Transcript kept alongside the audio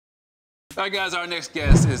All right, guys, our next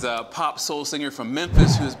guest is a pop soul singer from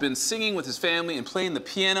Memphis who has been singing with his family and playing the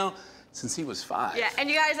piano since he was 5. Yeah, and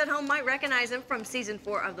you guys at home might recognize him from season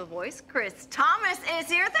 4 of The Voice. Kris Thomas is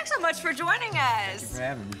here. Thanks so much for joining us. Thank you for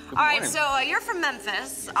having me. All right, so you're from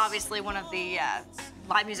Memphis, obviously one of the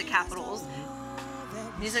live music capitals.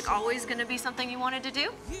 Music always going to be something you wanted to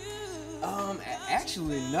do?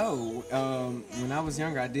 Actually, no. When I was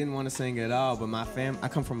younger, I didn't want to sing at all, but I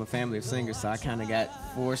come from a family of singers, so I kind of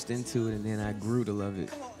got forced into it, and then I grew to love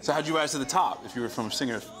it. So how'd you rise to the top if you were from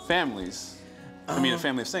singer families? I mean, a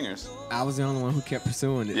family of singers. I was the only one who kept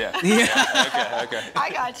pursuing it. Yeah. Yeah. Okay. I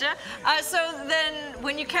gotcha. So then,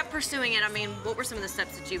 when you kept pursuing it, I mean, what were some of the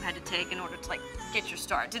steps that you had to take in order to, like, get your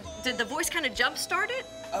start? Did The Voice kind of jump-start it?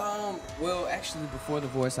 Well, actually, before The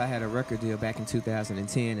Voice, I had a record deal back in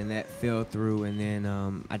 2010, and that fell through, and then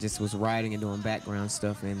I just was writing and doing background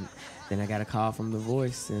stuff, and then I got a call from The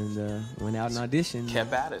Voice, and went out and auditioned.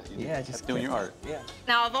 Kept at it. Yeah, just kept doing your art. Yeah.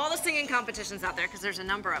 Now, of all the singing competitions out there, because there's a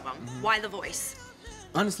number of them, why The Voice?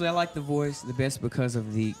 Honestly, I like The Voice the best because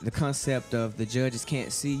of the concept of the judges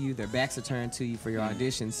can't see you, their backs are turned to you for your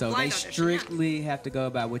audition, so Blind they audition, strictly have to go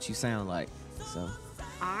by what you sound like. So.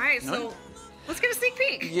 All right, so let's get a sneak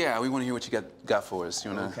peek. Yeah, we want to hear what you got for us.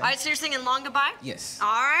 You wanna? Okay. All right, so you're singing Long Goodbye? Yes. All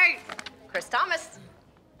right, Kris Thomas.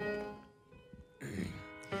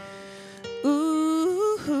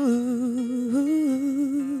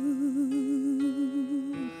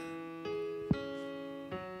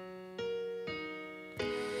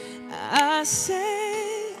 I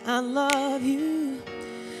say I love you,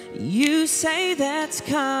 you say that's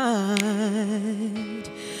kind.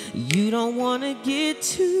 You don't want to get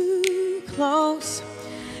too close,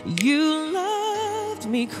 you loved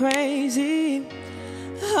me crazy,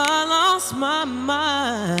 I lost my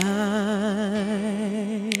mind.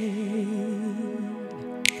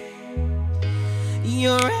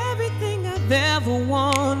 You're everything I've ever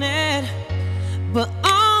wanted, but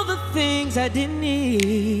all the things I didn't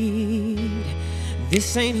need.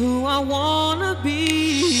 This ain't who I wanna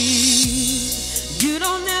be. You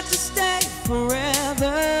don't have to stay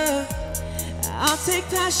forever. I'll take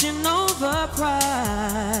passion over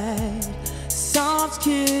pride. Soft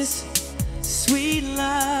kiss, sweet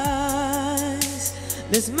lies.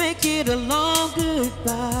 Let's make it a long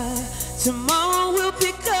goodbye. Tomorrow we'll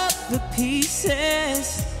pick up the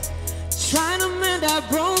pieces, try to mend our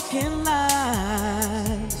broken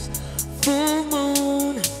lives. Full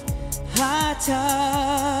moon, high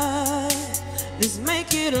tide. Let's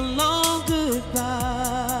make it a long goodbye.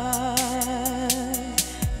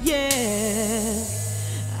 Yeah,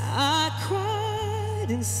 I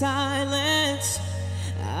cried in silence,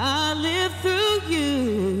 I lived through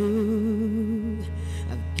you.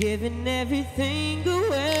 I've given everything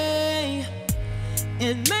away,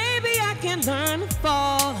 and maybe I can learn to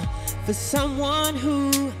fall for someone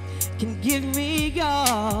who can give me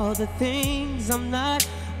all the things I'm not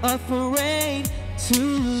afraid to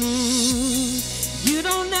lose. You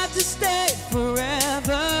don't have to stay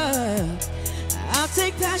forever. I'll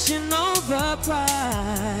take passion over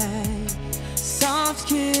pride. Soft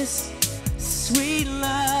kiss, sweet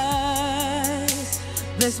lies.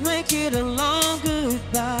 Let's make it a long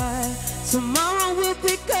goodbye. Tomorrow we'll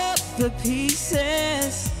pick up the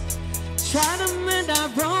pieces, try to mend our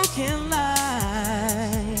broken lives.